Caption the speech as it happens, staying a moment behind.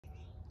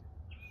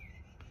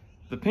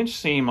The pinch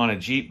seam on a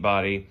Jeep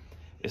body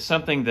is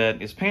something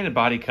that is painted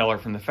body color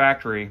from the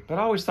factory, but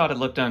I always thought it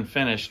looked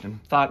unfinished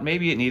and thought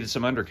maybe it needed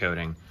some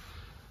undercoating.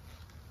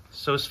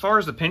 So as far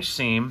as the pinch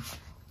seam,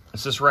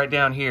 it's just right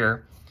down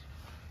here,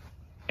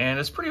 and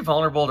it's pretty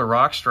vulnerable to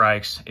rock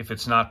strikes if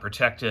it's not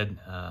protected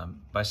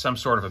by some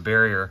sort of a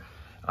barrier.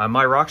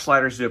 My rock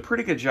sliders do a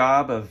pretty good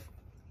job of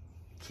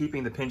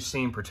keeping the pinch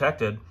seam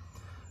protected.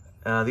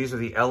 These are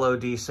the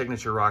LOD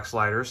Signature rock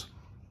sliders.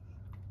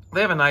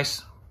 They have a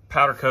nice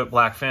powder coat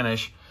black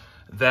finish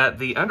that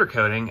the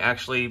undercoating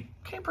actually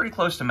came pretty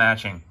close to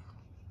matching.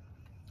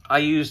 I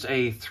used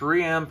a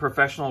 3M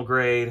Professional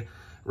Grade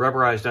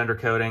Rubberized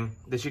undercoating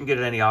that you can get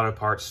at any auto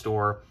parts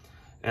store,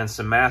 and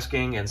some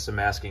masking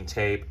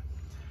tape.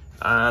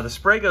 The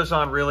spray goes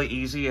on really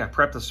easy. I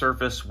prepped the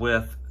surface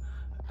with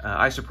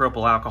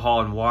isopropyl alcohol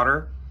and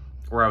water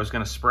where I was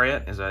going to spray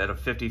it at a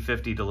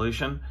 50-50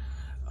 dilution.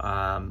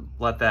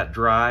 Let that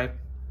dry.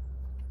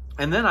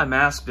 And then I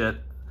masked it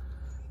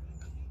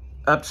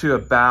up to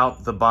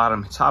about the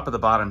top of the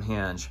bottom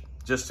hinge,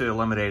 just to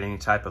eliminate any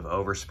type of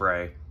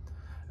overspray.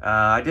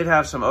 I did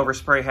have some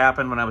overspray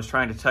happen when I was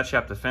trying to touch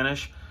up the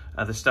finish.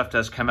 The stuff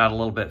does come out a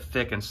little bit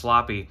thick and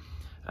sloppy,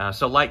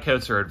 so light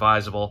coats are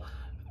advisable.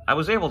 I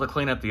was able to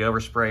clean up the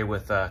overspray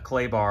with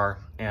clay bar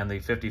and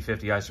the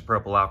 50-50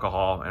 isopropyl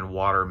alcohol and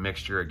water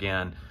mixture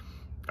again.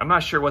 I'm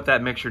not sure what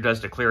that mixture does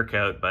to clear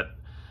coat, but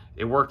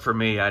it worked for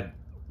me. I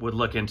would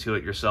look into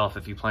it yourself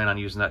if you plan on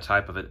using that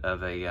type of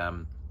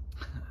a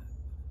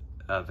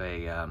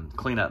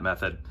cleanup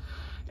method.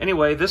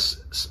 Anyway,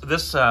 this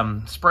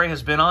spray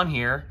has been on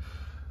here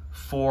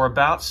for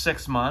about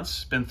 6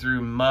 months. Been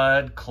through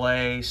mud,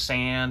 clay,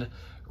 sand,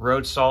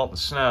 road salt, and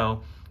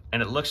snow,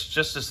 and it looks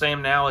just the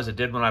same now as it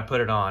did when I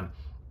put it on.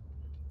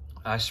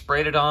 I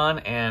sprayed it on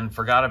and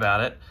forgot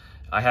about it.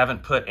 I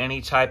haven't put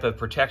any type of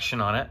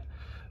protection on it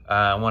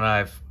when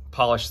I've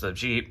polished the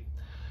Jeep,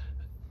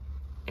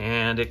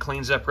 and it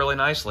cleans up really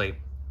nicely.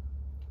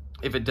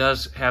 If it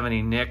does have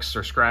any nicks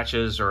or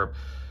scratches or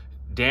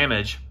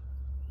damage,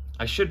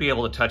 I should be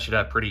able to touch it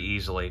up pretty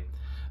easily.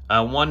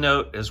 One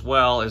note as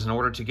well is, in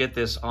order to get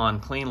this on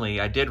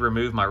cleanly, I did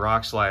remove my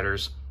rock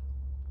sliders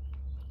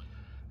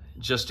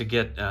just to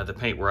get the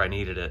paint where I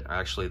needed it, or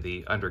actually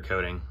the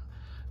undercoating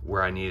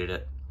where I needed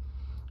it.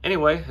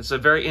 Anyway, it's a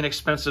very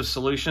inexpensive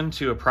solution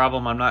to a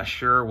problem I'm not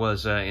sure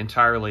was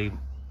entirely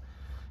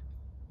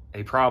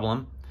a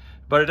problem,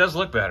 but it does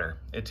look better.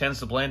 It tends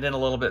to blend in a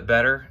little bit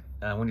better.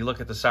 When you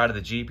look at the side of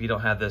the Jeep, you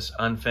don't have this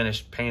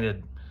unfinished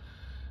painted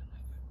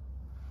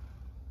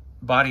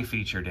body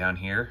feature down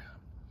here.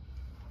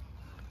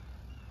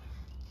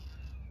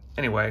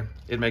 Anyway,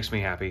 it makes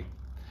me happy.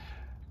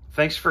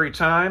 Thanks for your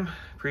time.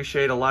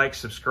 Appreciate a like,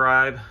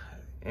 subscribe,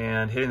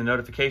 and hitting the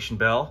notification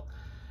bell,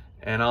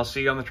 and I'll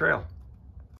see you on the trail.